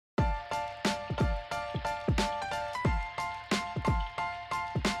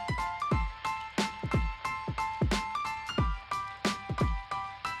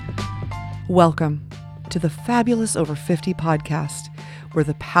Welcome to the Fabulous Over 50 podcast, where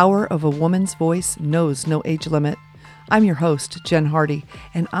the power of a woman's voice knows no age limit. I'm your host, Jen Hardy,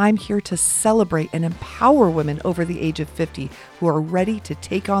 and I'm here to celebrate and empower women over the age of 50 who are ready to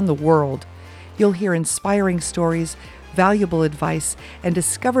take on the world. You'll hear inspiring stories, valuable advice, and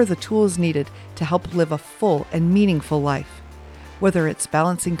discover the tools needed to help live a full and meaningful life. Whether it's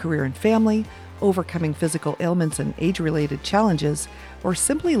balancing career and family, overcoming physical ailments and age-related challenges, or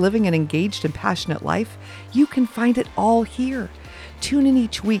simply living an engaged and passionate life, you can find it all here. Tune in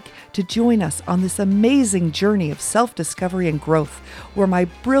each week to join us on this amazing journey of self-discovery and growth, where my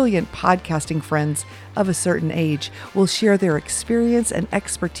brilliant podcasting friends of a certain age will share their experience and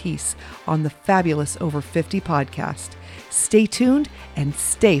expertise on the Fabulous Over 50 podcast. Stay tuned and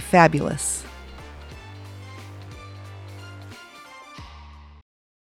stay fabulous.